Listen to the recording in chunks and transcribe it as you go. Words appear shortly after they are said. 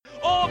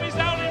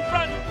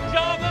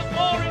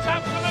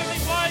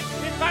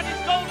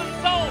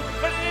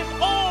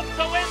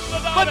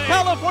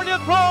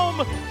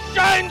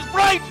shines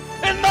bright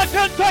in the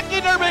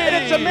Kentucky Derby. And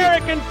it's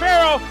American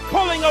Pharoah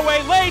pulling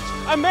away late.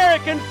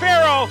 American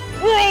Pharoah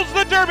rules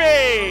the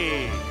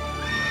Derby.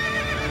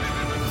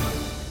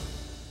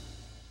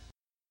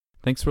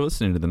 Thanks for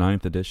listening to the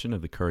 9th edition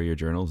of the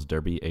Courier-Journal's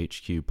Derby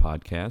HQ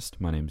podcast.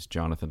 My name is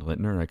Jonathan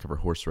Littner. I cover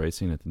horse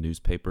racing at the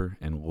newspaper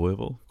in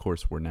Louisville. Of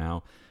course, we're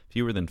now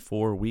fewer than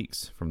 4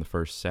 weeks from the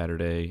first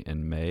Saturday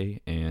in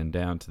May and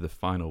down to the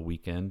final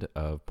weekend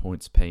of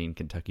points-paying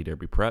Kentucky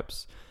Derby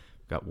preps.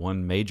 We've got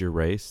one major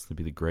race. It'll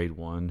be the Grade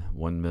 1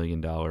 $1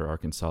 million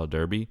Arkansas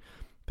Derby.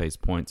 Pays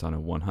points on a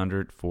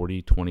 100,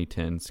 40, 20,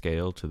 10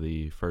 scale to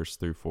the first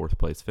through fourth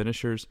place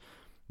finishers.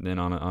 And then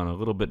on a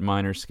little bit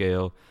minor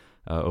scale,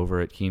 over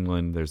at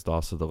Keeneland, there's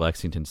also the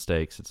Lexington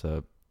Stakes. It's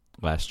a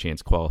last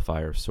chance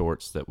qualifier of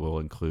sorts that will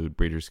include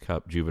Breeders'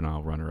 Cup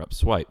Juvenile runner-up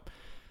Swipe.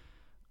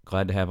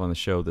 Glad to have on the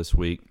show this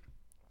week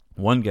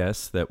one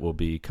guest that will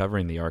be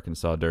covering the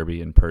Arkansas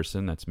Derby in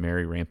person. That's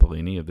Mary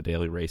Rampolini of the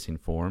Daily Racing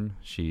Form.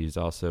 She's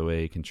also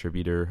a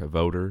contributor, a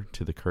voter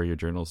to the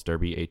Courier-Journal's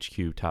Derby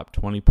HQ Top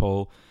 20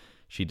 poll.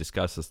 She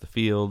discusses the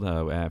field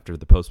after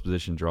the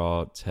post-position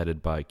draw. It's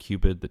headed by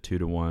Cupid, the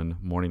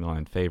 2-1 morning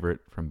line favorite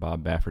from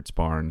Bob Baffert's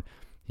barn.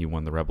 He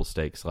won the Rebel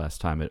Stakes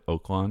last time at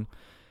Oaklawn.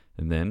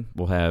 And then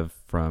we'll have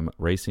from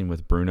Racing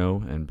with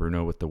Bruno and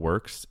Bruno with the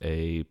Works,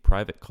 a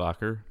private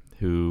clocker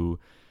who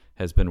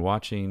has been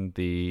watching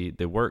the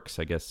works,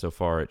 I guess, so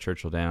far at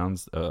Churchill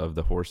Downs of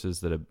the horses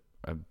that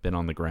have been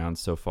on the ground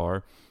so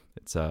far.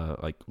 It's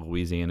like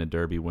Louisiana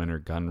Derby winner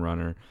Gun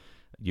Runner,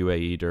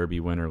 UAE Derby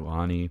winner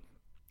Lonnie.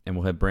 And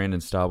we'll have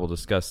Brandon Stauble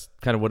discuss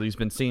kind of what he's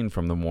been seeing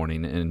from the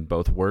morning in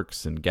both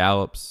works and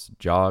gallops,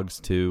 jogs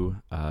too.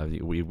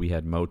 We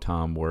had Mo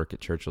Tom work at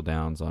Churchill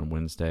Downs on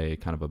Wednesday,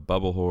 kind of a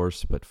bubble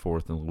horse, but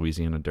fourth in the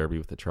Louisiana Derby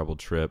with a troubled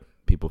trip.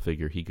 People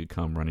figure he could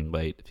come running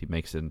late if he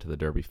makes it into the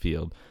Derby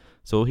field.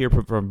 So we'll hear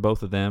from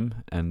both of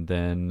them and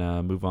then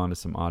move on to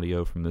some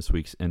audio from this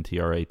week's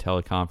NTRA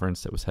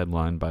teleconference that was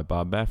headlined by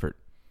Bob Baffert.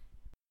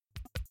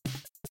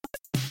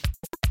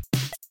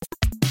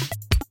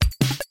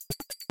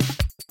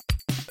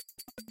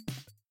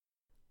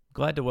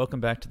 Glad to welcome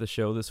back to the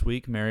show this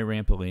week Mary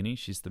Rampolini.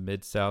 She's the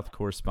Mid-South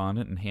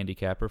correspondent and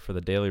handicapper for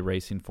the Daily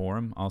Racing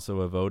Forum,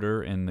 also a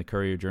voter in the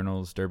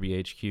Courier-Journal's Derby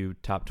HQ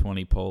Top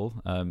 20 poll.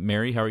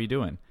 Mary, how are you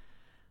doing?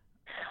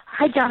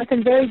 Hi,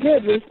 Jonathan. Very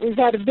good. We've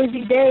had a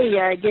busy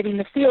day getting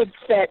the field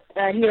set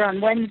here on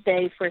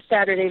Wednesday for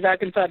Saturday's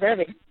Arkansas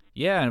Derby.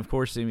 Yeah, and of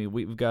course, I mean,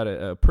 we've got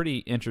a pretty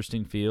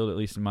interesting field, at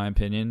least in my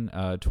opinion.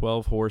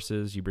 12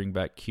 horses. You bring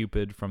back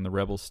Cupid from the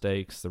Rebel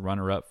Stakes, the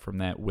runner-up from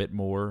that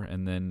Whitmore,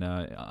 and then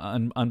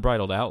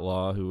Unbridled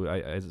Outlaw, who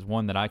is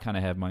one that I kind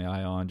of have my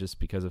eye on just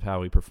because of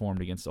how he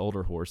performed against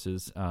older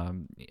horses.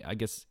 I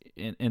guess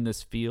in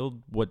this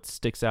field, what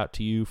sticks out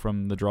to you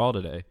from the draw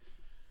today?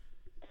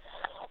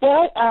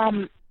 Well,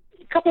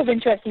 a couple of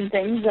interesting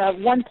things.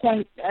 One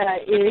point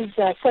is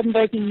sudden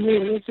breaking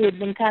news, who had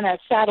been kind of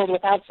saddled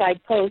with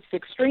outside posts,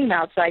 extreme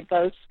outside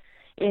posts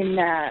in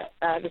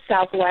the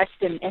Southwest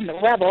and the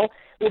Rebel,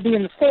 will be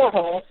in the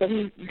 4-hole, so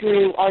he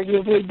drew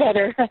arguably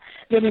better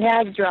than he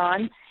has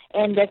drawn.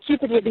 And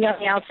Cupid will be on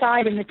the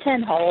outside in the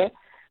 10-hole.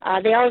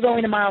 They are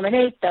going a mile and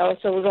 8, though,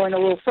 so we're going a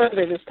little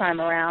further this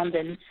time around.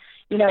 And,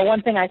 you know,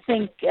 one thing I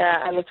think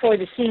I look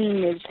forward to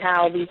seeing is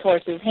how these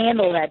horses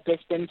handle that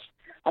distance.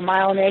 A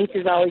mile and 8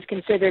 is always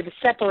considered a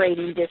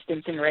separating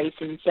distance in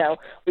racing, so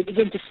we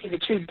begin to see the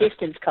true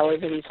distance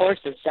colors of these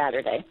horses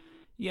Saturday.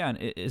 Yeah, and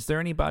is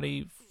there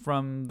anybody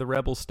from the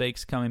Rebel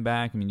Stakes coming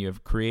back? I mean, you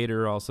have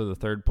Creator, also the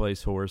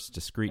third-place horse,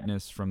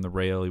 Discreetness from the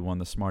rail. He won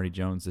the Smarty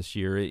Jones this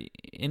year.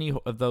 Any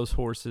of those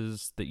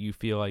horses that you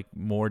feel like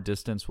more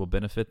distance will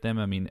benefit them?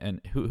 I mean,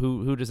 and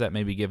who does that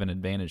maybe give an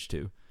advantage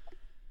to?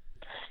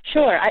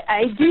 Sure.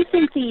 I do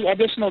think the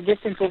additional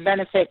distance will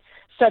benefit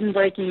sudden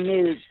breaking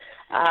news.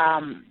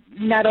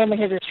 Not only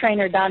has his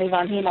trainer, Donnie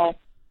Von Hemel,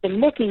 been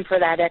looking for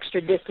that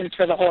extra distance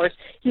for the horse.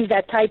 He's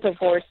that type of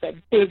horse, that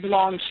big,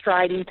 long,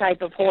 striding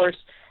type of horse,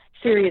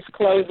 serious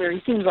closer.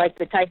 He seems like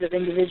the type of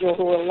individual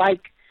who will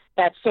like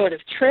that sort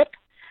of trip.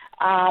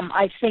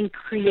 I think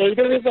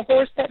Creator is a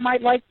horse that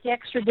might like the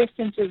extra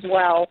distance as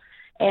well.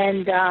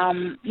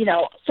 And, you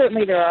know,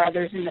 certainly there are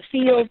others in the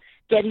field.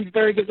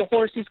 Gettysburg is a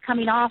horse who's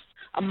coming off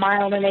a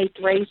mile and 8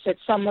 race at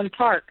Sunland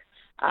Park.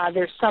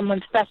 There's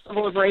Sunland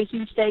Festival of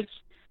Racing Stakes,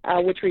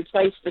 which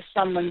replaced the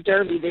Sunland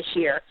Derby this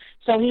year.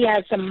 So he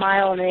has some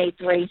mile and 8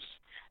 race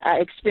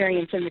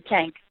experience in the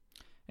tank.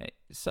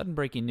 Sudden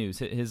breaking news.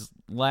 His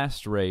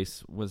last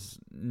race was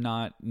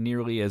not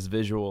nearly as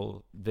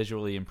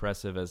visually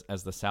impressive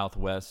as the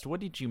Southwest.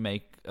 What did you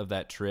make of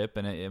that trip?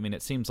 And I mean,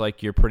 it seems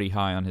like you're pretty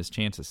high on his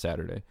chances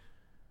Saturday.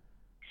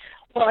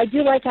 Well, I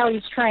do like how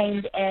he's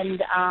trained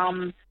and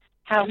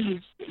how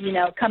he's, you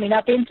know, coming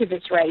up into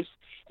this race.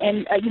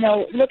 And, you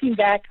know, looking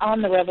back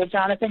on the Rebel,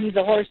 Jonathan, he's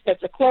a horse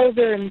that's a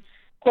closer, and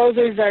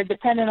closers are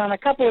dependent on a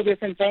couple of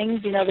different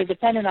things. You know, they're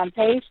dependent on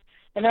pace,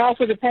 and they're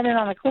also dependent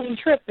on a clean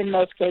trip in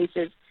most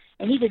cases.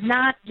 And he did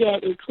not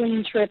get a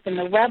clean trip in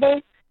the Rebel.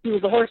 He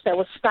was a horse that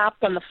was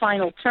stopped on the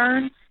final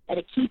turn at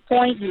a key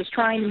point. He was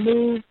trying to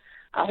move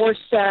A horse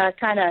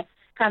kind of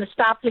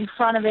stopped in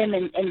front of him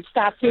and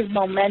stopped his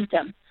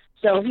momentum.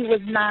 So he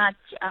was not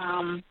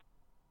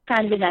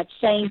kind of in that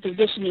same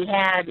position he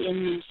had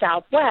in the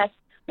Southwest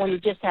when he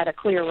just had a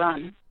clear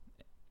run.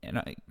 And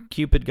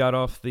Cupid got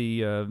off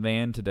the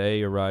van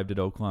today, arrived at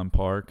Oaklawn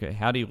Park.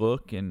 How do you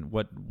look, and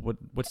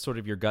what's sort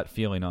of your gut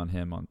feeling on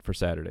him for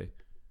Saturday?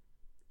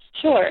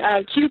 Sure.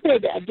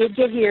 Cupid did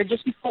get here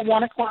just before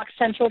 1 o'clock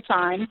Central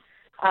Time.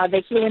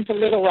 They flew into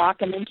Little Rock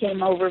and then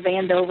came over,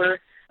 vanned over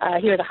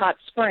here to Hot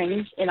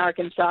Springs in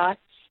Arkansas.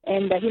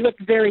 And he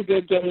looked very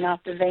good getting off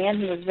the van.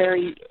 He was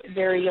very,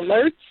 very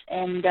alert,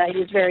 and he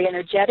was very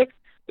energetic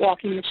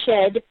walking the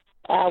shed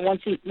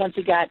once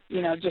he got,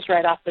 just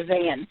right off the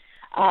van.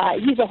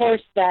 He's a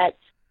horse that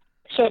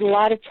showed a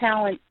lot of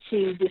talent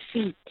to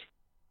defeat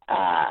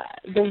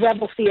the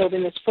Rebel field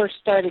in his first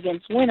start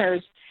against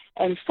Winners.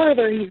 And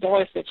further, he's a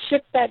horse that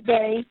shipped that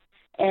day,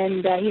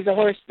 and he's a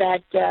horse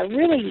that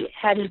really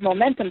had his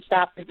momentum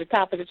stopped at the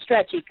top of the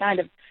stretch. He kind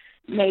of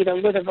made a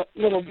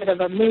little bit of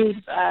a move,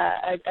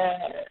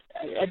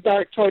 a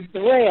dart towards the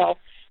rail.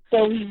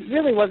 So he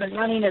really wasn't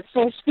running at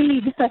full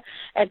speed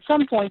at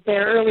some point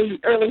there early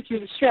through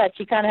the stretch.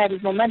 He kind of had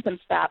his momentum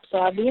stopped. So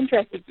I'd be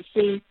interested to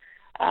see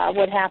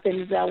what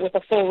happens with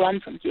a full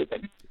run from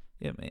Cupid.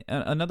 Yeah,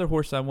 another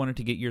horse I wanted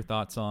to get your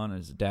thoughts on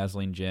is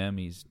Dazzling Gem.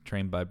 He's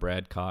trained by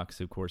Brad Cox,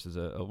 who, of course, is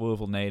a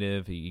Louisville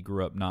native. He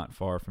grew up not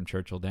far from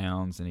Churchill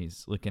Downs, and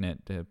he's looking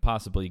at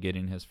possibly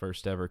getting his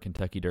first ever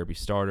Kentucky Derby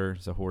starter.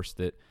 It's a horse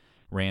that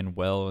ran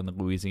well in the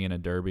Louisiana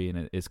Derby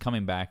and is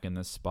coming back in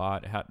this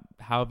spot.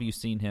 How have you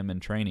seen him in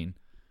training?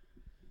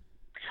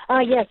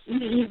 Yes,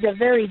 he's a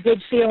very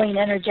good-feeling,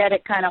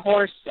 energetic kind of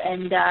horse,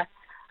 and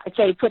I'd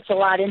say he puts a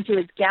lot into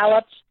his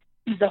gallops.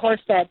 He's a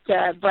horse that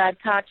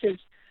Brad Cox has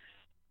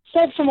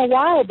said from a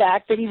while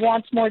back that he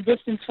wants more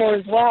distance for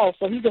as well.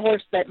 So he's a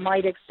horse that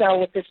might excel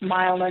with this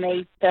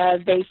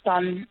 1.8 based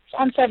on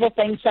several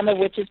things, some of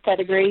which is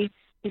pedigree.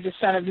 He's a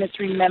son of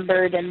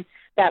Misremembered, and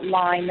that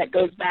line that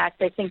goes back.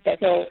 They think that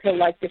he'll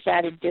like this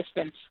added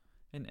distance.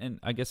 And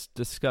I guess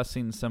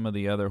discussing some of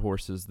the other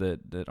horses that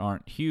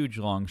aren't huge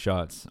long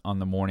shots on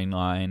the morning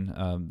line.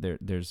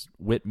 There's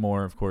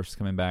Whitmore, of course,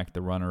 coming back,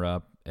 the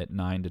runner-up at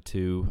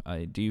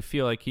 9-2. Do you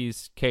feel like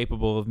he's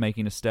capable of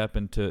making a step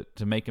and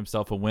to make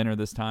himself a winner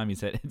this time? He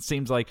said it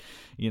seems like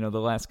the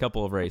last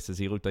couple of races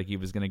he looked like he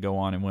was going to go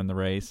on and win the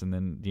race, and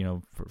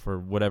then for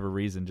whatever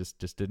reason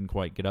just didn't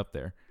quite get up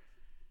there.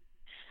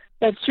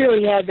 That's true.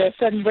 He had the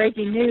sudden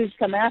breaking news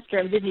come after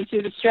him, didn't he,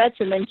 through the stretch,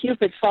 and then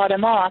Cupid fought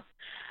him off.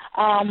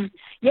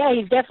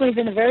 He's definitely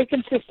been a very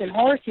consistent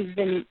horse. He's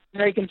been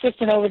very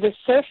consistent over this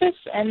surface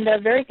and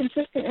very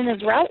consistent in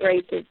his route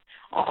races.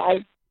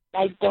 I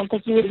don't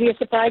think he would be a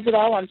surprise at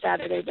all on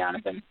Saturday,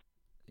 Jonathan.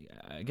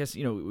 I guess,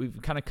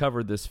 we've kind of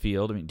covered this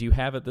field. I mean, do you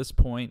have at this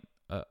point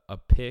a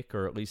pick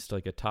or at least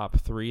like a top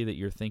three that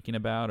you're thinking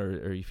about,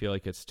 or you feel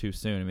like it's too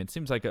soon? I mean, it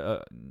seems like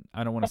I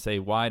don't want to say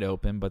wide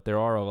open, but there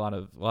are a lot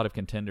of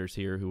contenders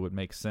here who would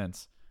make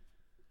sense.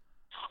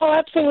 Oh,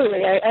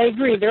 absolutely. I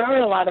agree. There are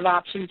a lot of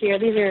options here.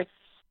 These are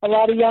a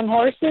lot of young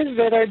horses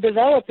that are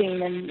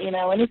developing, and,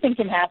 anything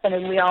can happen,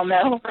 and we all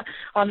know,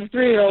 on the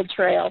 3-year-old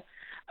trail.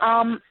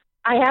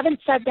 I haven't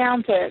sat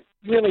down to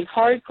really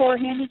hardcore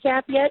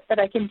handicap yet, but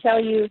I can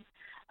tell you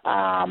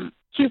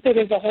Cupid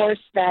is a horse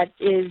that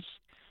is,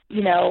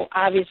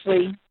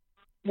 obviously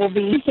will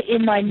be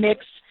in my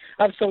mix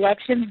of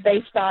selections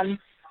based on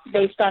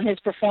his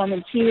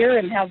performance here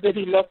and how good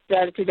he looked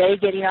today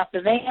getting off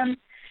the van.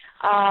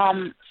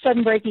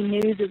 Sudden Breaking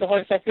News is a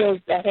horse I feel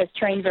that has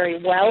trained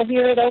very well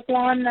here at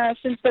Oaklawn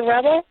since the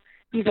Rebel.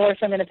 He's a horse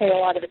I'm going to pay a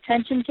lot of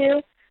attention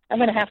to. I'm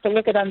going to have to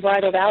look at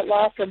Unbridled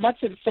Outlaw for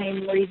much of the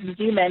same reasons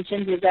you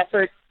mentioned, his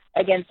effort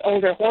against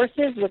older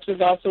horses, which was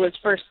also his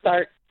first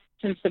start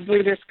since the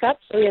Breeders' Cup,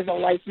 so he has a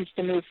license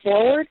to move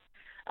forward.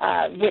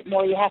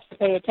 Whitmore you have to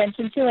pay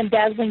attention to, and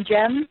Dazzling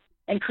Gem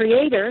and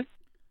Creator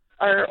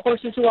are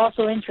horses who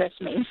also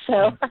interest me.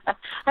 So I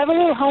have a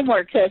little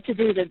homework to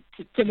do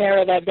to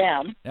narrow that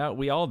down. Yeah,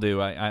 we all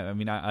do. I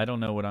mean, I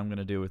don't know what I'm going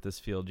to do with this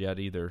field yet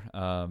either.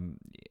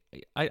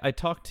 I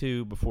talked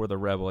to, before the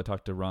Rebel, I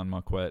talked to Ron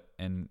Marquette,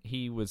 and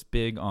he was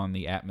big on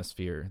the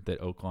atmosphere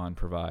that Oaklawn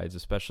provides,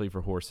 especially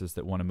for horses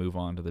that want to move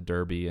on to the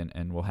Derby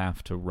and will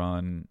have to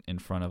run in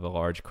front of a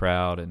large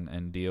crowd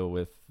and deal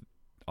with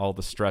all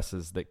the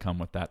stresses that come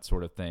with that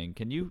sort of thing.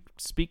 Can you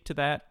speak to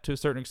that to a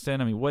certain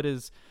extent? I mean, what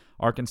is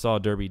Arkansas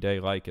Derby Day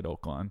like at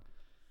Oaklawn?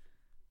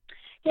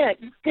 Yeah,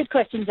 good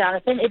question,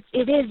 Jonathan.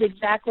 It is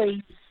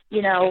exactly,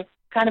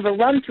 kind of a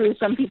run-through,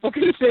 some people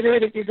consider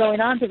it, if you're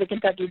going on to the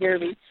Kentucky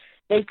Derby.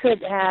 They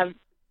could have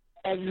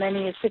as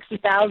many as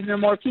 60,000 or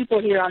more people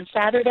here on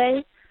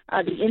Saturday.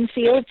 The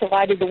infield,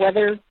 provided the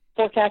weather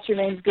forecast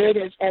remains good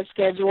as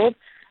scheduled,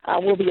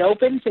 will be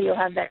open, so you'll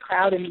have that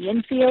crowd in the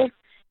infield.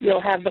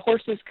 You'll have the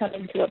horses come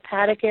into a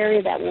paddock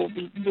area that will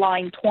be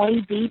lined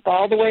 20 deep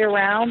all the way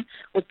around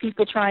with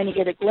people trying to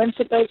get a glimpse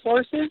at those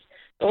horses.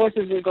 The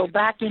horses will go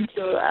back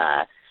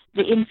into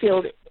the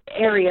infield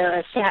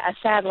area, a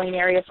saddling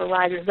area for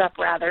riders up,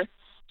 rather.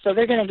 So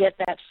they're going to get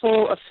that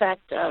full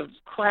effect of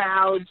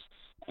crowds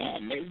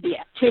and there's the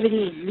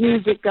activity and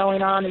music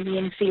going on in the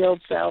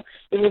infield. So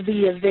it will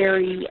be a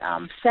very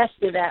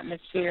festive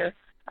atmosphere,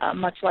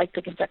 much like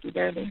the Kentucky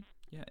Derby.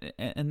 Yeah,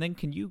 and then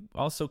can you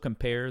also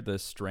compare the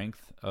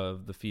strength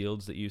of the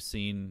fields that you've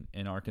seen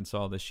in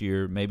Arkansas this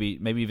year, maybe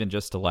even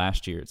just to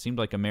last year? It seemed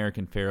like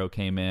American Pharoah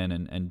came in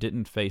and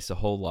didn't face a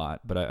whole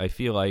lot, but I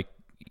feel like,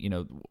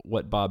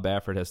 what Bob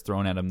Baffert has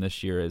thrown at him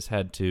this year has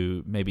had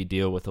to maybe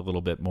deal with a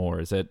little bit more.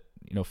 Is that,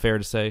 fair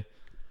to say?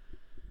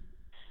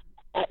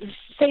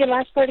 Say your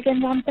last part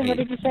again, Jonathan. What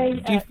did you say?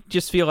 Do you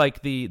just feel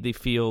like the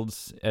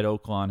fields at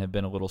Oaklawn have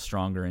been a little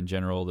stronger in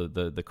general,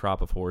 the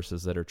crop of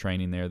horses that are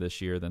training there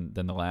this year than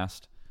the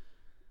last?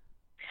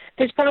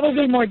 There's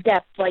probably more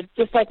depth,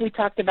 just like we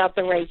talked about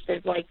the race.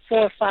 There's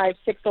 4, 5,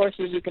 6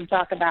 horses you can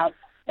talk about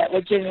that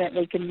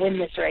legitimately can win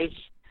this race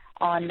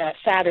on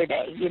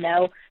Saturday,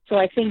 So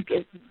I think,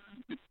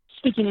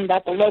 speaking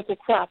about the local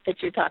crop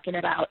that you're talking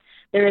about,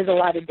 there is a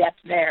lot of depth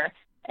there,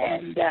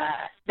 and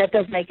that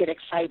does make it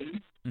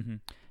exciting. Mm-hmm.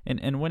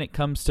 And when it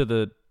comes to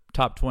the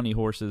top 20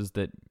 horses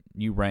that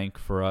you rank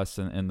for us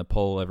in the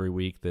poll every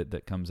week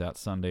that comes out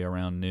Sunday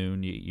around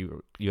noon,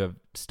 you have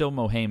still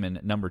Mohaymen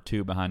at number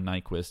 2 behind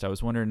Nyquist. I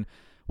was wondering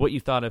what you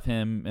thought of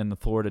him in the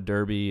Florida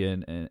Derby,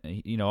 and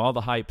all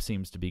the hype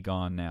seems to be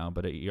gone now,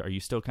 but are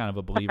you still kind of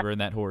a believer in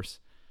that horse?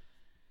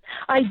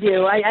 I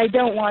do. I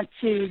don't want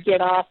to get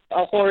off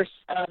a horse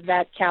of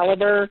that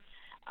caliber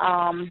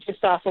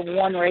just off of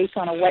one race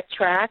on a wet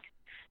track.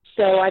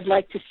 So I'd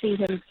like to see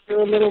him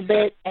through a little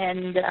bit,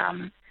 and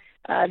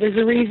there's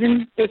a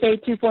reason they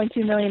paid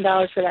 $2.2 million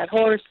for that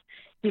horse.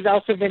 He's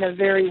also been a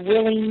very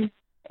willing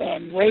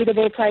and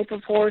rateable type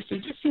of horse. He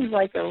just seems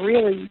like a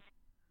really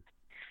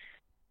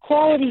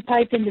quality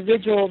type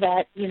individual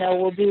that,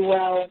 will do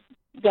well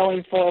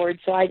going forward.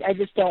 So I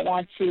just don't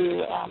want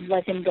to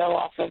let him go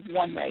off of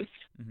one race.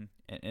 Mm-hmm.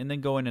 And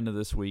then going into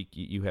this week,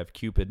 you have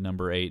Cupid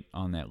number 8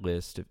 on that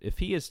list. If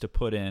he is to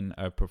put in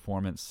a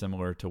performance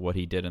similar to what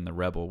he did in the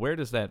Rebel, where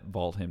does that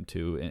vault him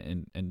to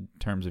in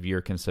terms of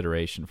your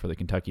consideration for the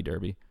Kentucky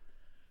Derby?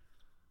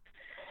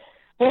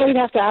 Well, we'd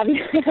have to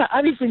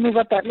obviously move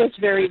up that list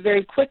very,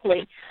 very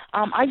quickly.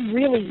 I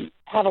really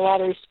have a lot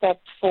of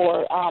respect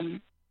for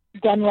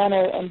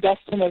Gunrunner and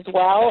Destin as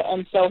well,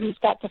 and so he's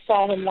got to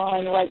fall in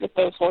line right with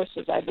those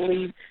horses, I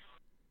believe.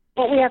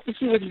 But we have to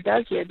see what he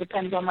does here. It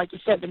depends on, like you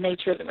said, the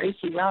nature of the race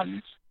he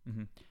runs.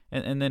 Mm-hmm.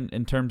 And then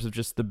in terms of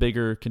just the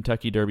bigger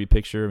Kentucky Derby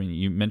picture, I mean,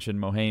 you mentioned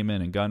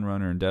Mohaymen and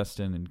Gunrunner and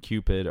Destin and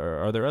Cupid.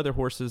 Are there other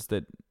horses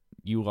that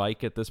you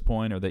like at this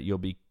point, or that you'll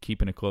be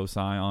keeping a close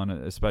eye on,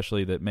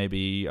 especially that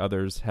maybe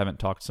others haven't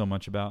talked so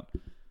much about?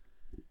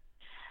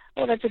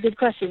 Well, that's a good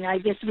question. I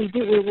guess we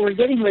do. We're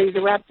getting ready to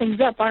wrap things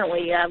up, aren't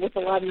we, with a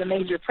lot of the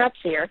major preps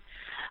here.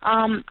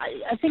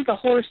 I think a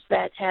horse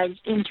that has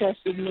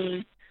interested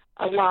me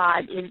a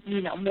lot is,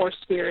 More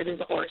Spirit is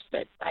a horse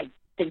that I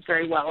think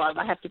very well of.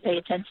 I have to pay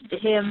attention to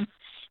him.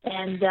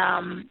 And,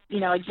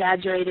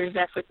 Exaggerator's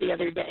effort the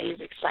other day is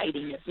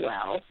exciting as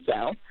well.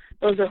 So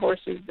those are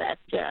horses that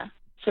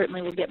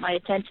certainly will get my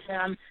attention.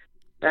 And I'm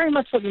very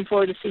much looking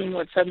forward to seeing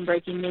what Sudden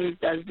Breaking News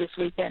does this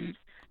weekend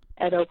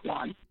at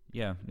Oaklawn.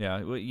 Yeah.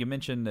 Well, you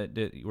mentioned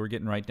that we're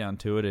getting right down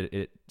to it.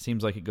 It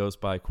seems like it goes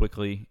by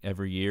quickly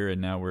every year, and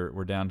now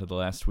we're down to the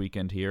last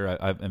weekend here.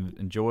 I've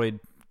enjoyed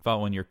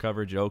following your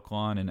coverage at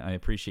Oaklawn, and I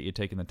appreciate you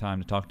taking the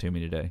time to talk to me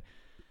today.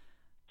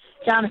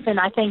 Jonathan,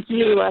 I thank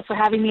you for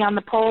having me on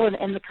the poll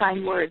and the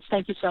kind words.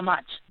 Thank you so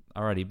much.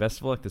 All righty. Best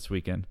of luck this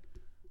weekend.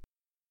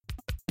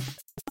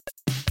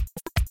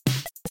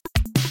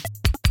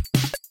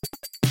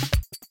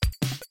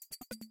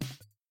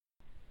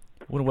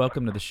 I want to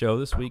welcome to the show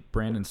this week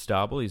Brandon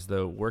Stauble. He's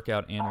the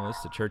workout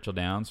analyst at Churchill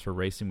Downs for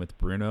Racing with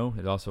Bruno.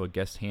 He's also a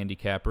guest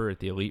handicapper at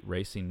the Elite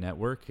Racing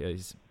Network.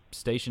 He's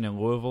stationed in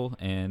Louisville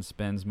and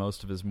spends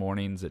most of his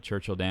mornings at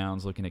Churchill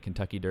Downs looking at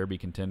Kentucky Derby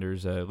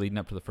contenders leading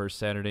up to the first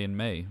Saturday in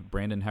May.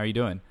 Brandon, how are you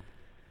doing?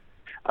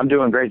 I'm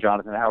doing great,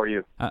 Jonathan. How are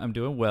you? I'm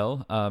doing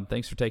well.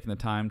 Thanks for taking the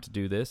time to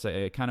do this.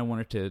 I kind of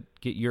wanted to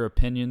get your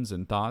opinions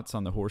and thoughts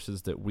on the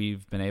horses that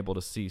we've been able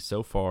to see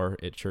so far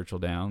at Churchill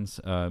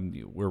Downs.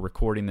 We're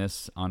recording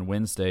this on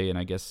Wednesday, and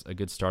I guess a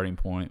good starting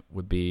point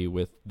would be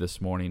with this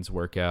morning's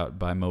workout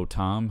by Mo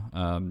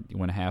Tom. He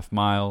went a half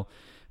mile.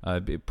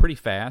 Pretty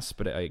fast,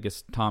 but I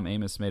guess Tom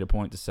Amoss made a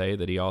point to say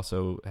that he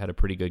also had a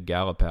pretty good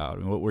gallop out. I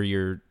mean, what were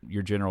your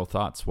general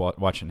thoughts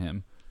watching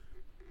him?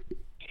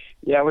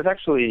 Yeah, I was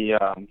actually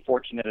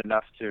fortunate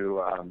enough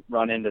to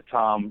run into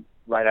Tom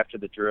right after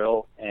the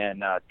drill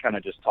and kind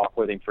of just talk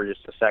with him for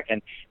just a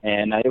second.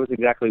 And it was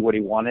exactly what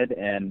he wanted,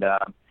 and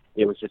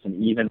it was just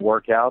an even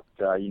workout.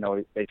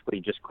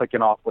 Basically just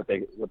clicking off what they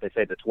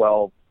say the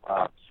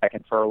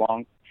 12-second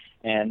furlong.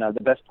 And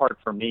the best part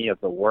for me of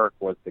the work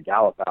was the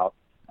gallop out.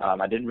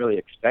 I didn't really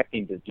expect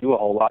him to do a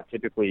whole lot.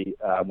 Typically,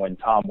 when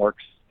Tom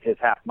works his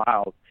half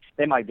miles,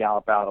 they might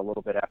gallop out a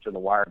little bit after the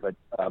wire, but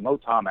Mo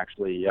Tom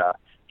actually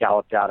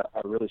galloped out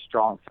a really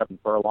strong 7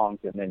 furlongs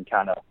and then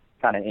kind of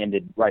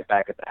ended right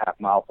back at the half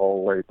mile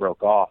pole where he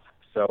broke off.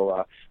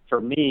 So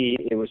for me,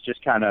 it was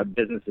just kind of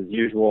business as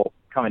usual.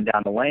 coming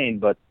down the lane.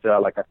 But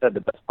like I said,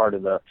 the best part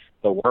of the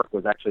work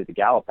was actually the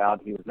gallop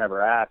out. He was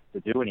never asked to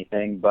do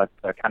anything, but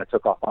kind of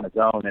took off on his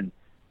own. And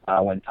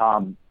when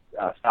Tom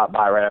stopped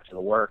by right after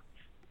the work,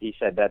 he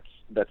said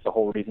that's the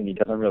whole reason he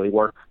doesn't really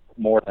work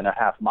more than a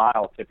half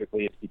mile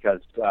typically, is because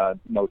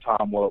Mo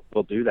Tom will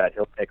do that.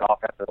 He'll take off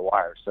after the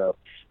wire. So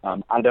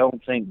I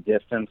don't think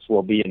distance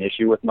will be an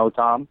issue with Mo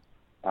Tom,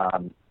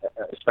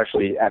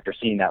 especially after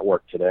seeing that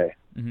work today.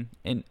 Mm-hmm.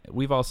 And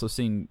we've also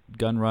seen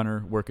Gun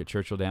Runner work at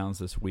Churchill Downs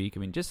this week. I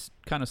mean, just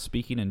kind of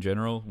speaking in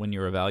general, when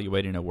you're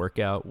evaluating a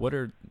workout, what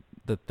are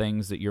the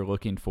things that you're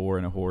looking for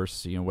in a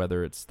horse,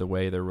 whether it's the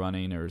way they're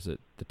running, or is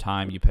it the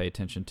time you pay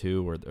attention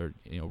to, or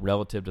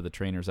relative to the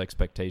trainer's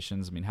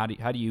expectations? I mean, how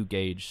do you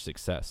gauge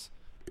success?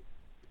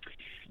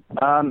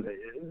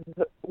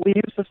 We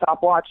use the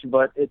stopwatch,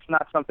 but it's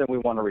not something we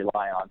want to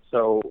rely on.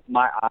 So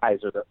my eyes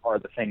are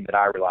the thing that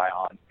I rely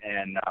on,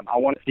 and I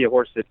want to see a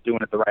horse that's doing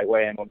it the right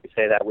way. And when we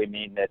say that, we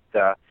mean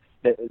that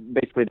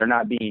basically they're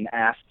not being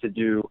asked to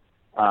do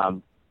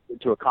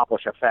to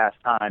accomplish a fast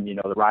time.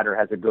 The rider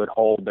has a good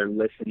hold. They're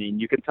listening.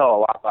 You can tell a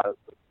lot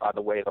by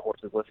the way the horse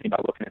is listening by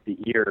looking at the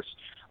ears.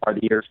 Are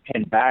the ears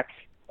pinned back?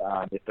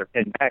 If they're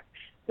pinned back,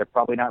 they're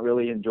probably not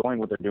really enjoying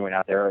what they're doing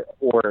out there.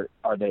 Or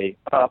are they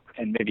up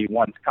and maybe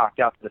one's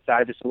cocked out to the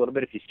side just a little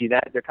bit? If you see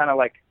that, they're kind of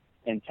like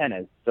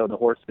antennas. So the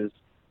horse is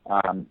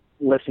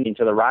listening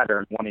to the rider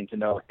and wanting to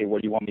know, okay,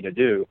 what do you want me to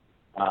do?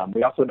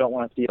 We also don't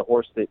want to see a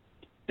horse that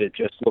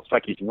just looks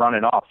like he's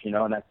running off,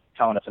 and that's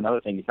telling us another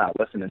thing. He's not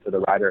listening to the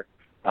rider.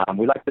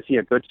 We like to see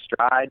a good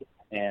stride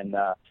and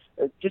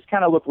just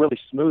kind of look really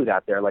smooth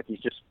out there, like he's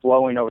just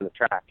flowing over the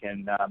track.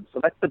 And so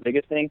that's the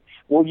biggest thing.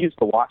 We'll use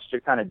the watch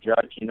to kind of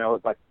judge,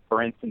 like,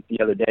 for instance, the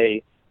other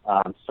day,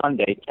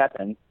 Sunday,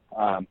 Kevin,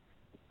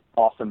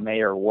 awesome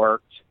mare,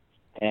 worked,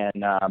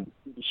 and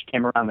she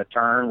came around the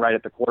turn right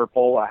at the quarter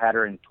pole. I had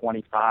her in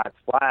 25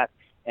 flat,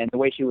 and the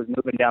way she was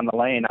moving down the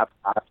lane,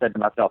 I said to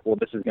myself, well,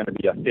 this is going to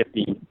be a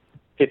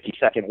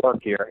 50-second work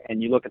here.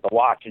 And you look at the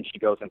watch, and she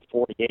goes in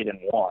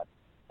 48-1.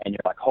 And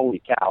you're like,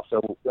 holy cow.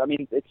 So, I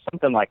mean, it's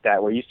something like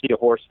that where you see a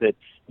horse that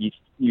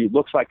you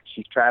looks like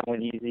she's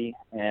traveling easy,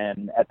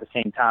 and at the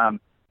same time,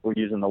 we're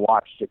using the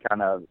watch to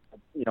kind of,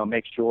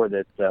 make sure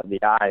that the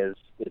eye is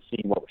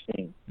seeing what we're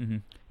seeing. Mm-hmm.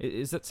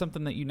 Is that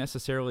something that you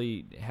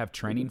necessarily have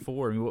training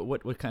for? I mean,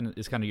 what kind of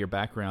is kind of your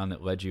background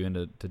that led you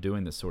into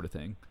doing this sort of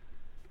thing?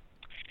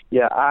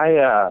 Yeah,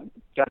 I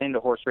got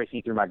into horse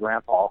racing through my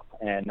grandpa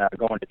and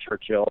going to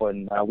Churchill,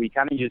 and we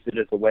kind of used it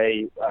as a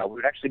way. We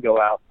would actually go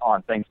out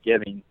on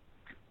Thanksgiving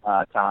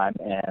time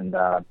and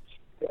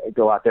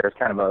go out there as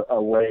kind of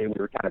a way. We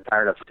were kind of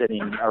tired of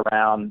sitting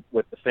around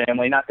with the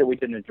family. Not that we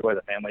didn't enjoy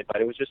the family,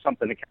 but it was just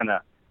something to kind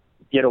of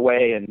get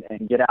away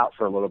and get out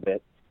for a little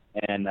bit.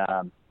 And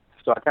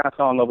so I kind of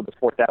fell in love with the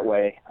sport that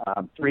way.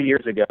 3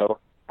 years ago,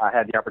 I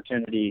had the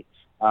opportunity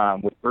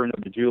with Bruno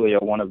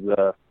DiGiulio, one of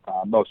the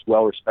most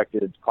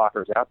well-respected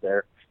clockers out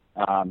there,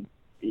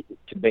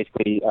 to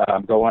basically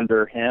go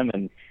under him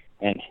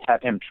and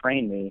have him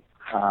train me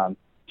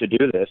to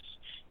do this.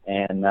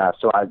 And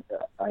so I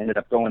ended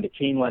up going to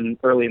Keeneland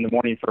early in the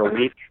morning for a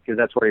week because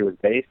that's where he was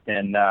based,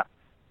 and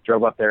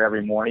drove up there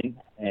every morning.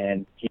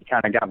 And he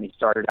kind of got me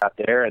started out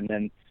there. And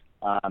then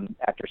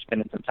after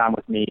spending some time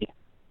with me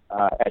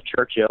at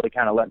Churchill, he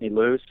kind of let me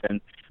loose.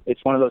 And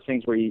it's one of those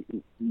things where you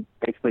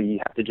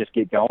have to just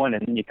get going,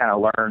 and then you kind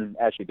of learn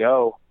as you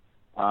go.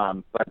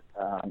 But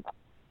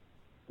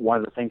one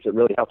of the things that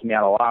really helped me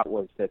out a lot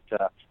was that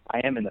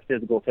I am in the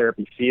physical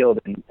therapy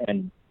field,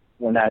 and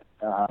when that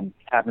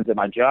happens at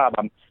my job,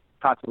 I'm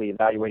constantly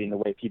evaluating the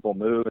way people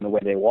move and the way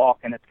they walk.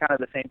 And it's kind of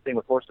the same thing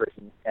with horse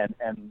racing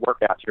and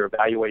workouts. You're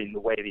evaluating the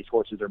way these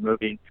horses are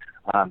moving,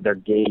 their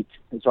gait.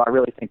 And so I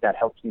really think that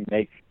helps me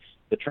make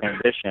the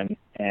transition.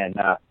 And,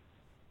 I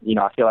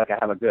feel like I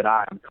have a good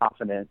eye. I'm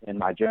confident in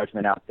my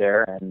judgment out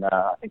there. And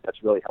I think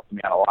that's really helped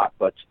me out a lot.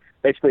 But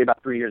basically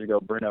about 3 years ago,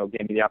 Bruno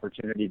gave me the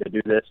opportunity to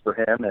do this for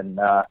him. And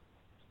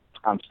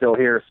I'm still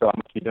here, so I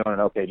must be doing an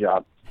okay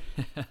job.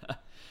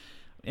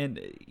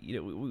 And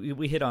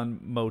we hit on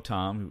Mo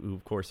Tom, who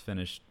of course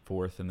finished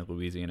fourth in the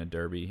Louisiana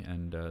Derby,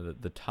 and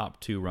the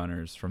top two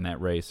runners from that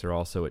race are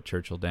also at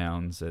Churchill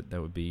Downs. That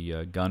would be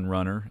Gun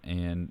Runner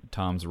and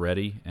Tom's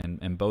Ready,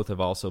 and both have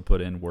also put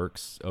in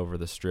works over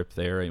the strip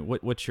there.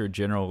 What's your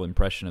general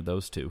impression of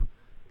those two?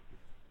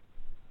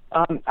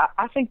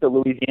 I think the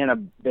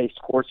Louisiana-based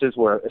horses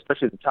were,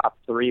 especially the top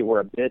three, were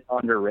a bit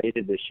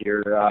underrated this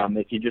year.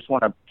 If you just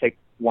want to take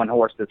one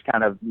horse that's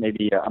kind of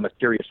maybe a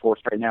mysterious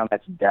horse right now,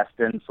 that's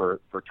Destin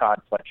for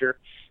Todd Fletcher.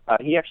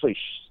 He actually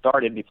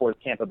started before the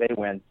Tampa Bay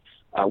win,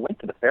 went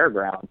to the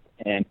fairgrounds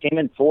and came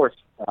in fourth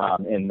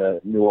in the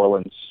New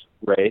Orleans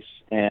race,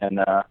 and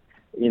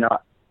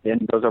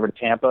then goes over to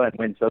Tampa and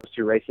wins those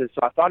two races. So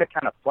I thought it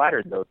kind of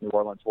flattered those New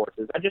Orleans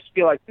horses. I just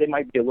feel like they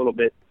might be a little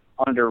bit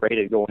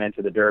underrated going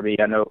into the Derby.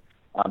 I know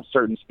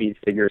certain speed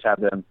figures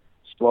have them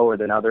slower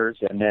than others,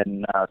 and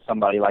then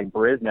somebody like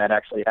Brisnet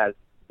actually has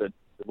the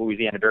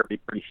Louisiana Derby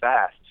pretty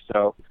fast.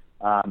 So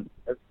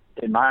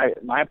in my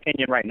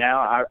opinion right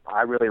now,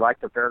 I really like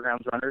the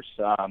Fairgrounds runners.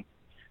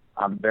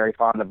 I'm very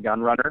fond of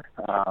Gunrunner,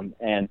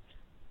 and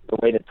the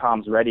way that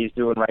Tom's Ready's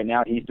doing right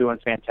now, he's doing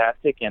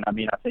fantastic. And I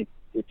mean, I think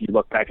if you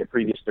look back at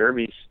previous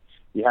derbies,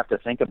 you have to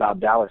think about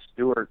Dallas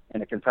Stewart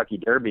in a Kentucky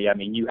Derby. I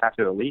mean, you have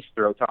to at least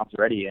throw Tom's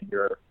Ready in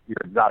your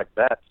exotic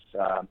bets.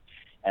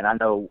 And I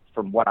know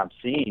from what I'm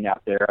seeing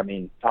out there, I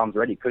mean, Tom's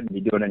Ready couldn't be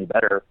doing any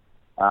better.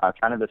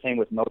 Kind of the same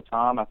with Mo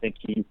Tom. I think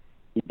he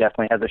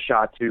definitely has a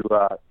shot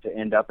to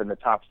end up in the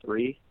top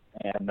 3.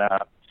 And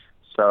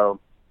so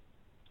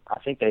I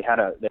think they had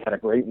a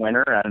great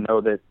winner. And I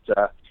know that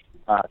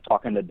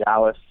talking to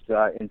Dallas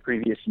in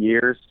previous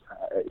years,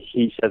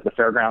 he says the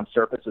fairground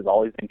surface has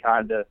always been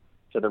kind to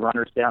the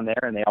runners down there,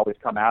 and they always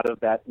come out of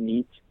that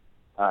meet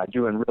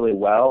doing really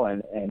well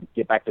and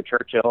get back to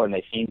Churchill, and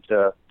they seem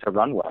to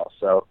run well.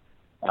 So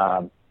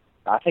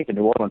I think the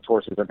New Orleans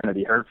horses are going to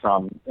be heard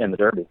from in the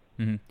Derby.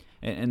 Mm-hmm.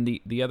 And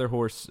the other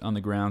horse on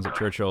the grounds at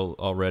Churchill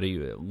already,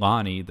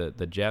 Lonnie,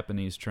 the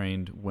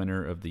Japanese-trained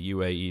winner of the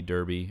UAE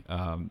Derby,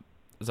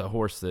 is a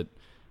horse that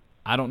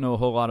I don't know a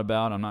whole lot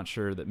about. I'm not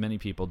sure that many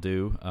people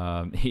do.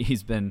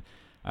 He's been,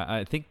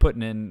 I think,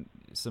 putting in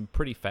some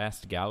pretty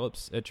fast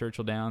gallops at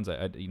Churchill Downs.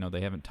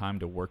 They haven't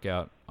timed to work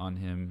out on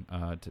him,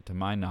 to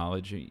my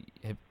knowledge.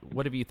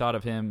 What have you thought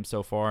of him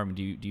so far? I mean,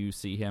 do you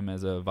see him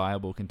as a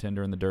viable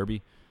contender in the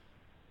Derby?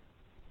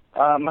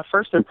 My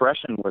first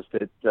impression was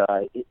that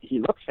he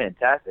looks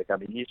fantastic. I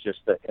mean, he's just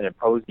an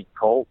imposing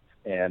colt,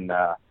 and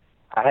I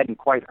hadn't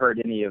quite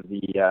heard any of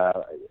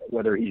the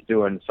whether he's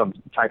doing some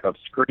type of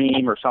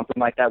scream or something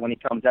like that when he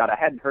comes out. I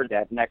hadn't heard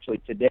that, and actually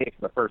today,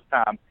 for the first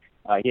time,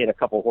 he had a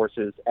couple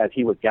horses as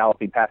he was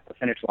galloping past the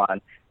finish line,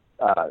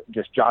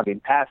 just jogging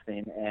past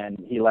him, and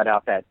he let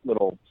out that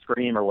little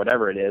scream or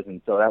whatever it is,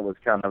 and so that was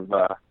kind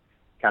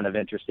of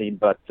interesting.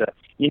 But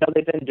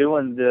they've been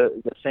doing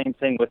the same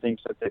thing with him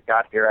since they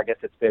got here. I guess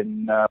it's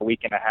been a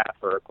week and a half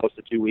or close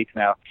to 2 weeks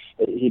now.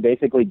 He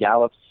basically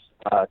gallops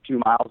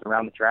 2 miles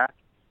around the track.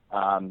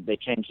 They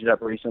changed it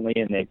up recently,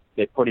 and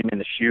they put him in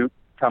the chute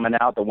coming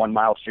out, the 1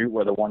 mile chute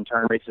where the one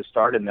turn races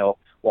start, and they'll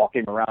walk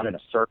him around in a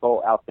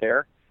circle out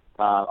there.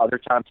 Other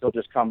times he'll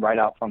just come right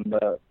out from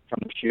the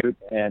chute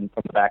and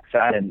from the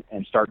backside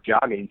and start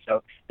jogging.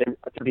 So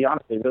to be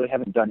honest, they really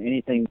haven't done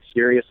anything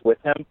serious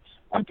with him.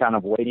 I'm kind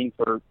of waiting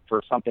for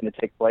something to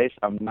take place.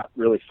 I'm not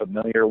really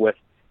familiar with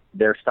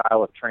their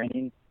style of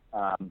training.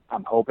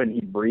 I'm hoping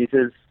he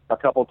breezes a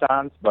couple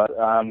times, but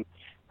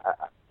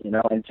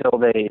until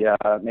they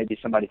maybe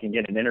somebody can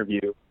get an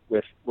interview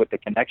with the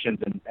connections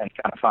and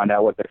kind of find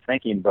out what they're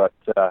thinking. But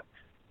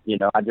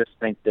I just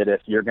think that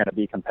if you're going to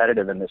be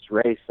competitive in this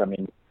race, I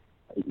mean,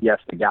 yes,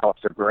 the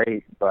gallops are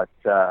great, but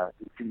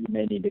you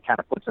may need to kind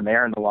of put some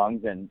air in the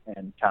lungs and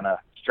kind of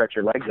stretch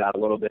your legs out a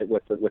little bit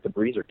with a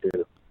breeze or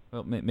two.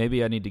 Well,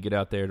 maybe I need to get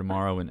out there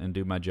tomorrow and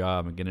do my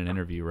job and get an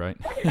interview, right?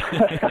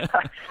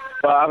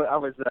 Well, I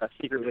was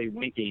secretly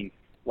winking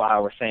while I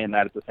was saying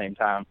that at the same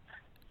time.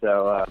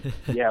 So,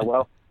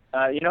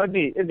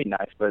 it'd be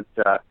nice, but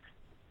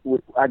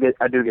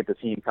I do get to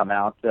see him come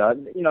out,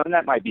 and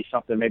that might be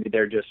something. Maybe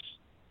they're just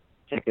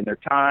taking their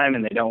time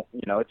and they don't,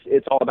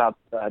 it's all about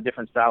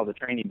different styles of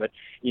training. But,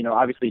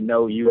 obviously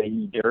no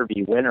UAE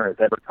Derby winner has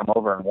ever come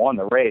over and won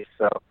the race.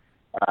 So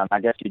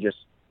I guess you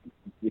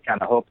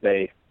kind of hope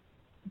they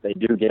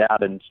do get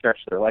out and stretch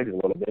their legs a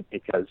little bit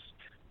because,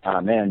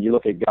 you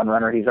look at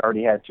Gunrunner, he's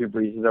already had 2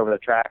 breezes over the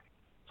track.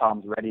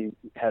 Tom's Ready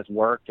has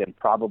worked and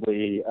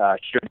probably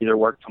should either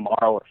work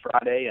tomorrow or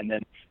Friday, and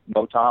then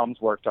Mo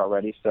Tom's worked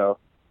already. So,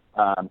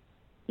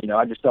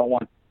 I just don't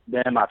want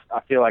them. I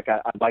feel like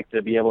I'd like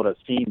to be able to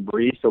see him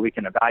breeze so we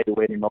can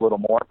evaluate him a little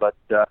more, but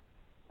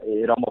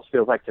it almost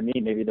feels like to me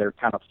maybe they're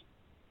kind of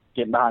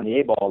getting behind the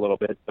 8 ball a little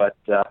bit, but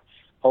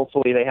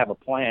hopefully they have a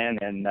plan,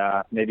 and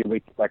maybe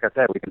like I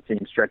said, we can see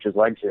him stretch his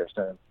legs here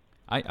soon.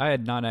 I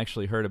had not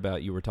actually heard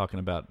about, you were talking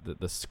about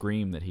the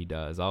scream that he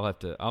does. I'll have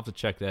to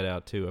check that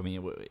out too. I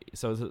mean,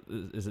 so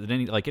is it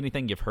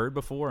anything you've heard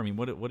before? I mean,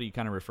 what are you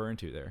kind of referring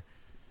to there?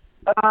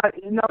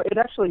 No, it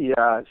actually,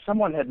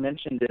 someone had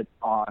mentioned it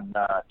on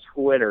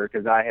Twitter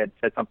because I had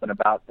said something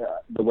about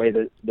the way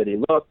that he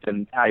looked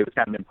and how he was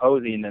kind of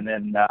imposing, and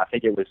then I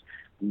think it was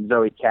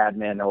Zoe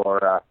Cadman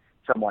or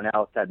someone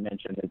else had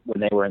mentioned that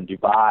when they were in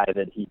Dubai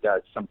that he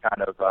does some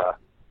kind of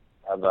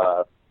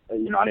I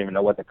don't even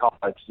know what to call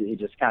it. He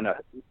just kind of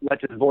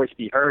lets his voice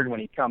be heard when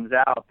he comes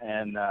out,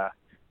 and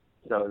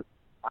so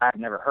I've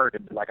never heard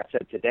it, but like I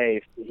said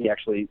today, he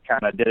actually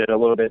kind of did it a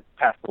little bit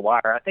past the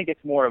wire. I think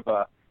it's more of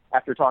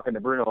after talking to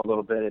Bruno a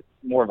little bit, it's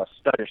more of a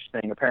studdish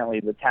thing.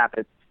 Apparently the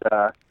Tappets,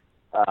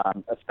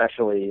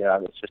 especially,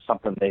 it's just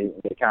something they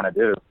kind of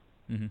do.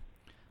 Mm-hmm.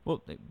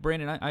 Well,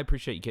 Brandon, I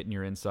appreciate you getting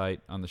your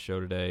insight on the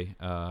show today.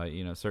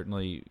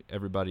 Certainly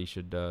everybody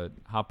should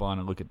hop on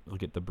and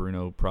look at the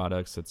Bruno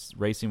products. It's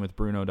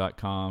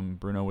racingwithbruno.com,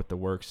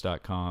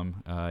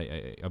 brunowiththeworks.com.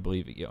 I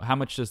believe. How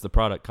much does the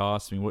product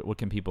cost? I mean, what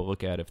can people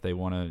look at if they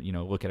want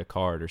to, look at a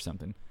card or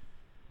something?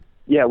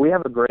 Yeah, we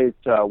have a great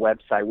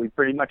website. We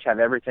pretty much have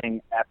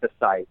everything at the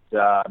site.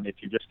 If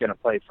you're just going to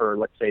play for,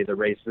 let's say, the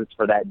races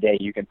for that day,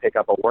 you can pick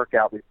up a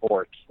workout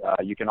report.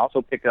 You can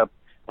also pick up.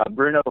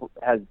 Bruno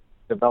has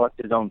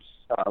developed his own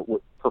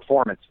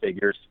performance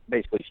figures,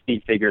 basically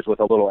speed figures with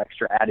a little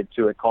extra added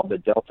to it called the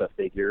Delta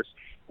figures.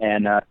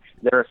 And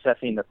they're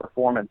assessing the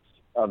performance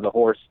of the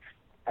horse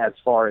as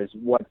far as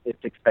what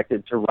it's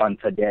expected to run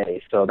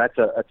today. So that's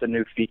a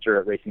new feature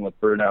at Racing with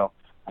Bruno.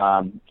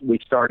 We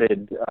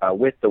started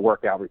with the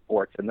workout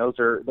reports, and those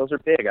are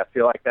big. I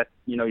feel like that,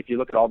 if you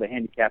look at all the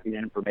handicapping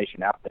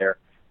information out there,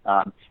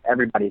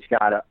 everybody's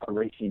got a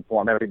racing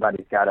form,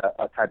 everybody's got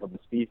a type of a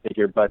speed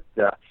figure, but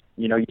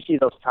you see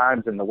those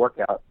times in the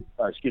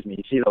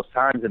you see those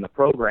times in the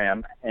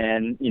program,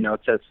 and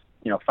it says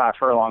 5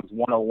 furlongs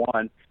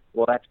 101.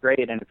 Well, that's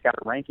great, and it's got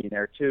a ranking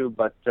there too,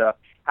 but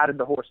how did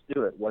the horse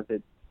do it? Was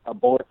it a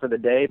bullet for the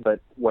day, but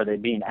were they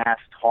being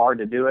asked hard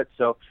to do it?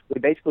 So we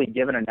basically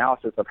give an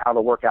analysis of how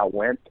the workout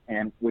went,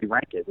 and we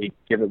rank it. We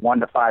give it 1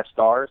 to 5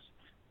 stars,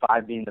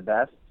 5 being the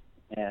best.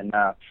 And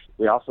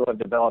we also have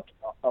developed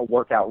a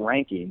workout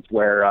rankings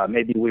where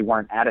maybe we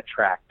weren't at a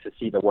track to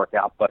see the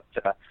workout, but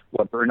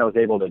what Bruno's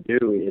able to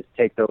do is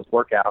take those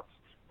workouts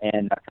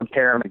and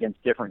compare them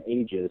against different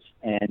ages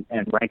and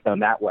rank them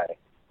that way.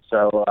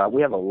 So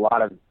we have a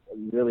lot of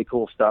really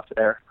cool stuff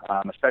there,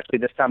 especially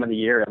this time of the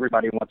year.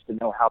 Everybody wants to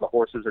know how the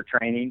horses are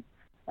training.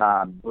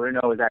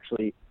 Bruno is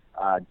actually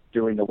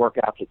doing the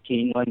workouts at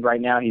Keeneland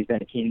right now. He's been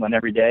at Keeneland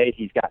every day.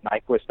 He's got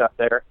Nyquist up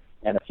there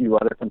and a few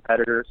other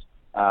competitors.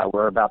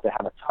 We're about to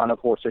have a ton of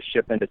horses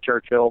ship into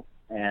Churchill,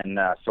 and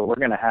so we're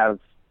going to have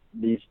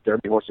these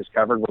Derby horses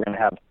covered. We're going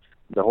to have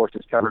the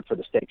horses covered for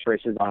the stakes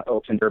races on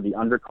Oaks and Derby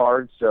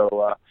undercards.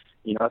 So,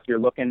 if you're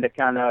looking to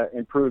kind of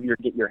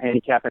get your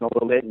handicapping a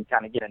little bit and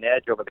kind of get an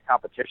edge over the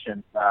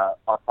competition,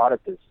 our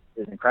product is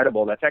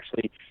incredible. That's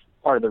actually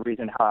part of the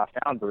reason how I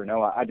found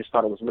Bruno. I just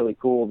thought it was really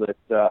cool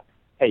that,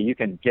 hey, you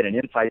can get an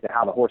insight to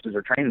how the horses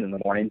are training in the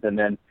mornings, and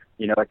then,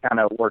 it kind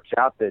of works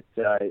out that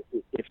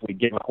if we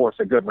give a horse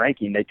a good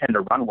ranking, they tend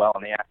to run well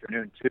in the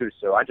afternoon too.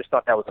 So I just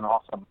thought that was an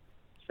awesome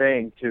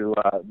thing to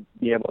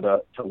be able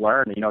to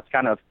learn. It's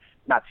kind of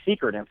not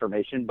secret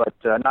information, but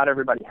not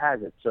everybody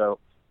has it. So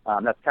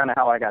that's kind of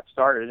how I got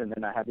started, and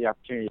then I had the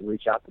opportunity to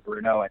reach out to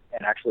Bruno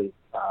and actually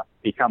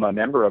become a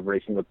member of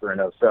Racing with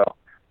Bruno. So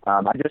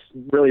I just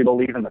really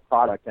believe in the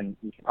product, and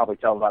you can probably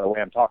tell by the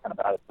way I'm talking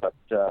about it, but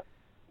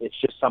it's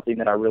just something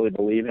that I really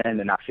believe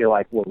in, and I feel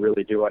like we're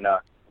really doing a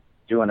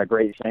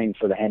great thing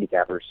for the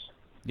handicappers.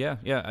 Yeah.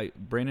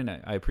 Brandon,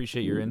 I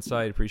appreciate your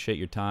insight, appreciate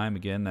your time.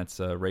 Again, that's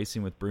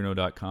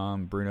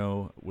racingwithbruno.com,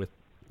 Bruno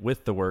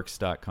with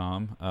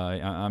theworks.com.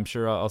 I'm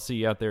sure I'll see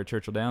you out there at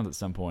Churchill Downs at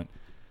some point.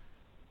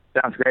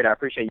 Sounds great. I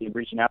appreciate you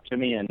reaching out to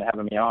me and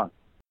having me on.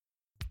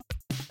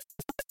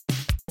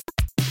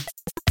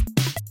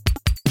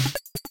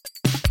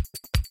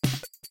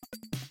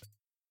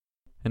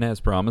 And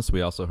as promised,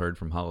 we also heard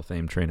from Hall of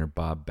Fame trainer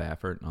Bob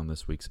Baffert on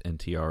this week's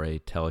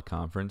NTRA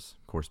teleconference.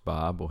 Of course,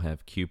 Bob will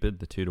have Cupid,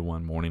 the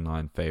 2-1 morning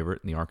line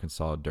favorite in the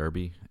Arkansas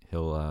Derby.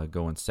 He'll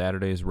go in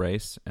Saturday's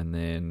race, and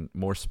then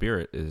More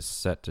Spirit is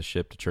set to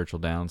ship to Churchill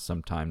Downs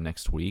sometime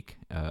next week.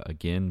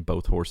 Again,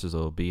 both horses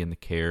will be in the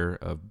care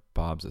of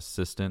Bob's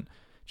assistant,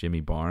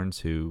 Jimmy Barnes,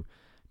 who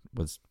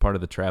was part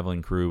of the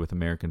traveling crew with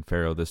American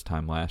Pharoah this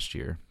time last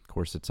year. Of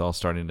course, it's all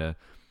starting to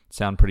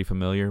sound pretty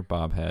familiar.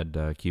 Bob had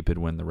Cupid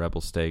win the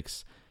Rebel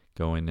Stakes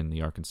going in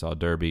the Arkansas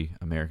Derby.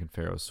 American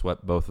Pharoah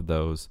swept both of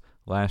those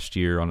last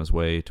year on his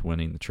way to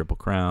winning the Triple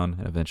Crown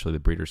and eventually the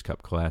Breeders'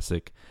 Cup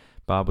Classic.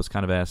 Bob was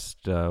kind of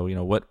asked,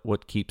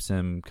 what keeps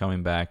him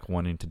coming back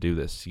wanting to do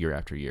this year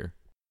after year?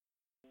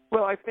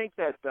 Well, I think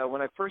that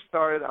when I first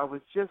started, I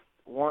was just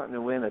wanting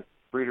to win a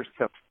Breeders'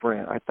 Cup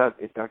Sprint. I thought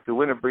if I could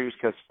win a Breeders'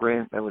 Cup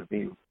Sprint, that would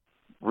be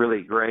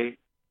really great.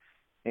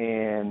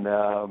 And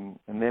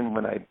then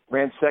when I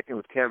ran second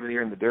with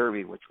Cavalier in the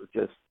Derby, which was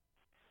just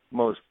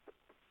the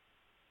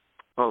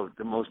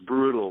most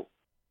brutal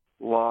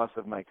loss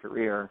of my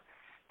career,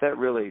 that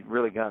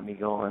really got me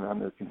going on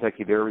the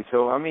Kentucky Derby.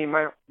 So I mean,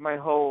 I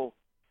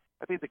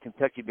think the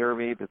Kentucky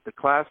Derby, the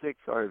classics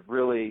are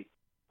really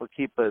what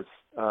keep us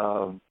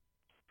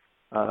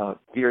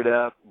geared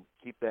up and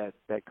keep that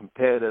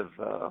competitive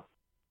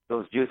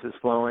those juices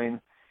flowing,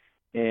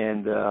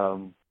 and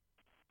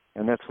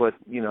that's what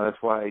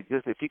that's why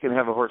just if you can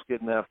have a horse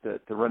good enough to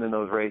run in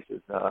those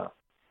races,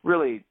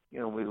 really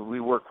we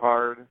work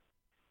hard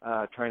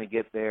trying to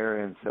get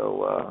there, and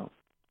so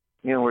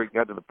we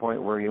got to the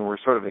point where we're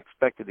sort of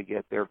expected to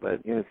get there,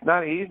 but it's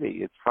not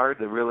easy. It's hard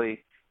to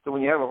really. So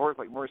when you have a horse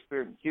like More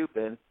Spirit and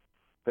Cupid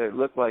that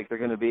look like they're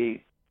going to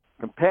be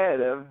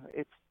competitive,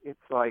 it's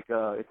like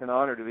it's an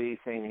honor to be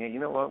saying, hey, you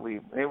know what,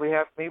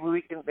 maybe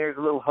we can. There's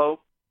a little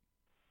hope,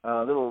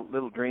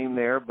 little dream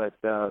there, but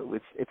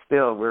it's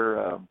still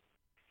we're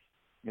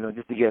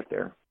just to get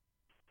there,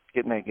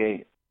 get in that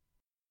gate.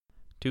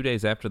 2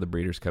 days after the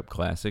Breeders' Cup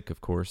Classic,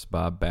 of course,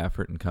 Bob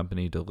Baffert and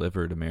company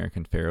delivered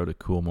American Pharoah to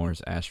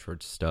Coolmore's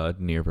Ashford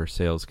Stud near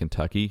Versailles,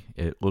 Kentucky.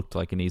 It looked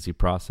like an easy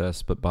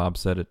process, but Bob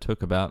said it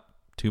took about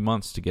 2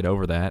 months to get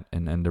over that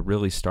and to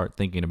really start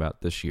thinking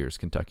about this year's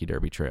Kentucky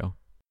Derby Trail.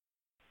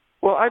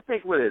 Well, I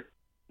think what it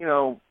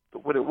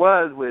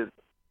was with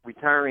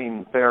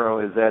retiring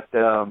Pharoah is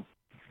that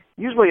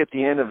usually at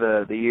the end of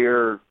the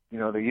year,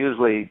 they're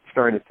usually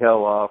starting to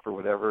tail off or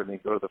whatever, and they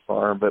go to the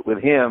farm. But with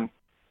him,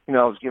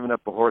 I was giving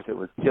up a horse that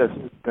was just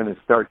going to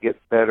start get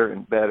better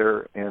and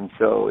better, and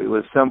so it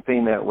was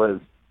something that was,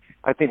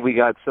 I think we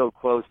got so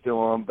close to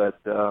him,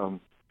 but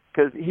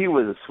because he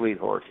was a sweet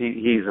horse.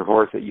 He's a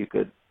horse that you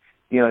could,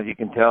 as you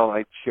can tell,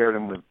 I shared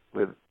him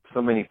with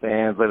so many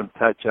fans, let him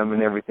touch him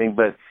and everything,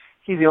 but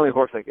he's the only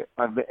horse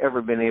I've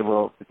ever been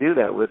able to do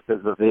that with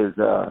because of his,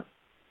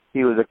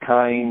 he was a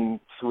kind,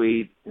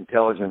 sweet,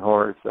 intelligent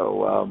horse.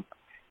 So,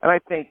 and I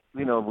think,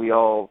 we were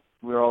all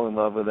in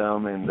love with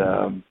him,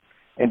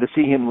 and to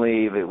see him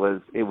leave, it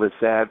was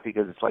sad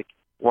because it's like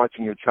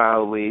watching your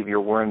child leave.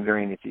 You're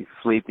wondering if he's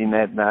sleeping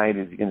that night.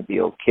 Is he going to be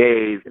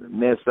okay? Is he going to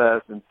miss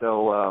us? And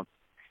so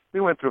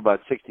we went through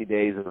about 60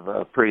 days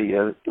of pretty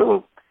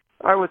little.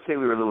 I would say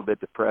we were a little bit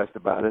depressed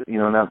about it.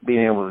 Not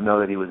being able to know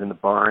that he was in the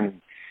barn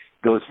and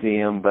go see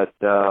him. But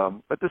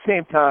at the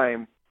same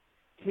time,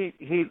 he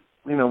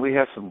we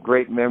have some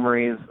great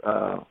memories.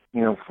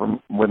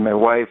 From with my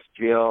wife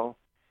Jill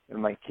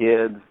and my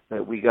kids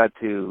that we got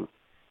to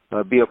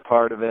be a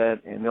part of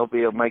it, and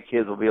my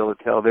kids will be able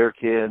to tell their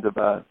kids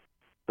about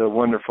the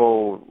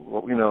wonderful,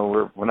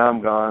 when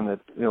I'm gone, that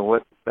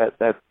what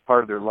that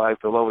part of their life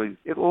it'll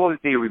always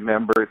be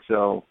remembered.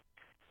 So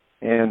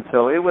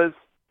it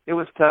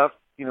was tough,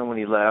 when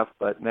he left,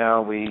 but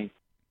now we're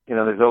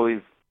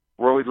always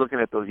looking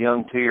at those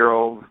young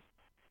 2-year-olds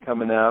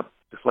coming up.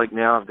 Just like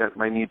now, I've got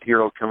my new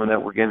 2-year-old coming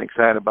up. We're getting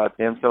excited about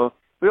them. So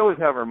we always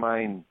have our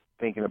mind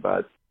thinking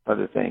about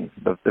other things,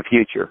 the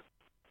future.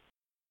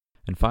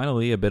 And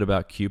finally, a bit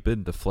about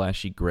Cupid, the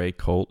flashy gray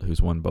colt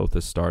who's won both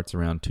his starts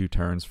around 2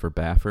 turns for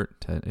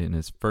Baffert. In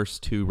his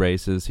first 2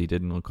 races, he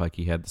didn't look like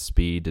he had the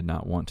speed, did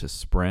not want to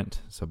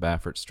sprint, so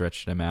Baffert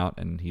stretched him out,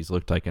 and he's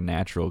looked like a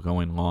natural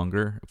going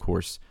longer. Of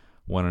course,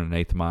 1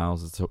 1/8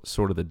 miles is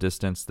sort of the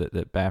distance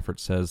that Baffert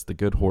says the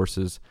good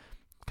horses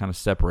kind of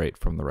separate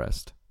from the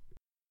rest.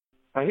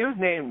 He was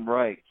named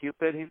right,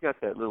 Cupid. He's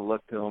got that little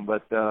look to him,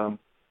 but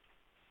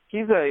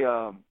he's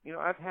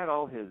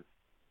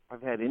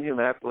I've had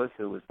Indianapolis,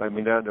 who was by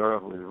Mirador,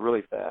 who was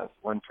really fast.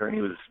 1 turn,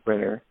 he was a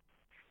sprinter.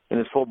 And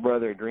his full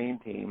brother, Dream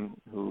Team,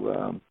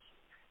 who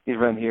he's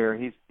run here,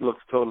 he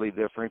looks totally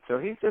different. So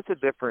he's just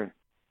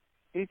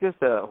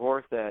a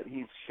horse that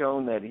he's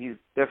shown that he's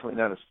definitely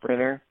not a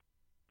sprinter.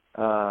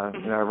 I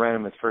ran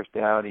him his first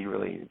out. He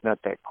really is not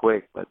that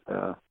quick, but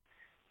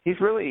he's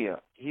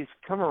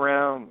come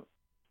around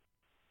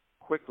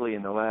quickly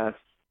in the last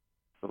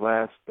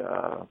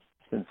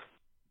since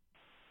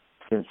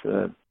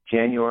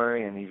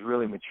January, and he's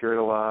really matured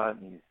a lot,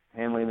 and he's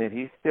handling it.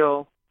 He's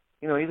still,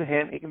 he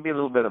can be a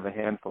little bit of a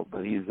handful,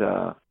 but he's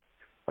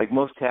like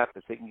most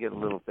tapists, they can get a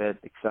little bit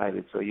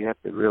excited. So you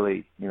have to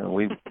really,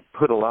 we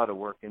put a lot of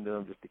work into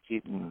him just to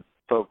keep him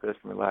focused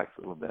and relaxed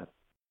a little bit.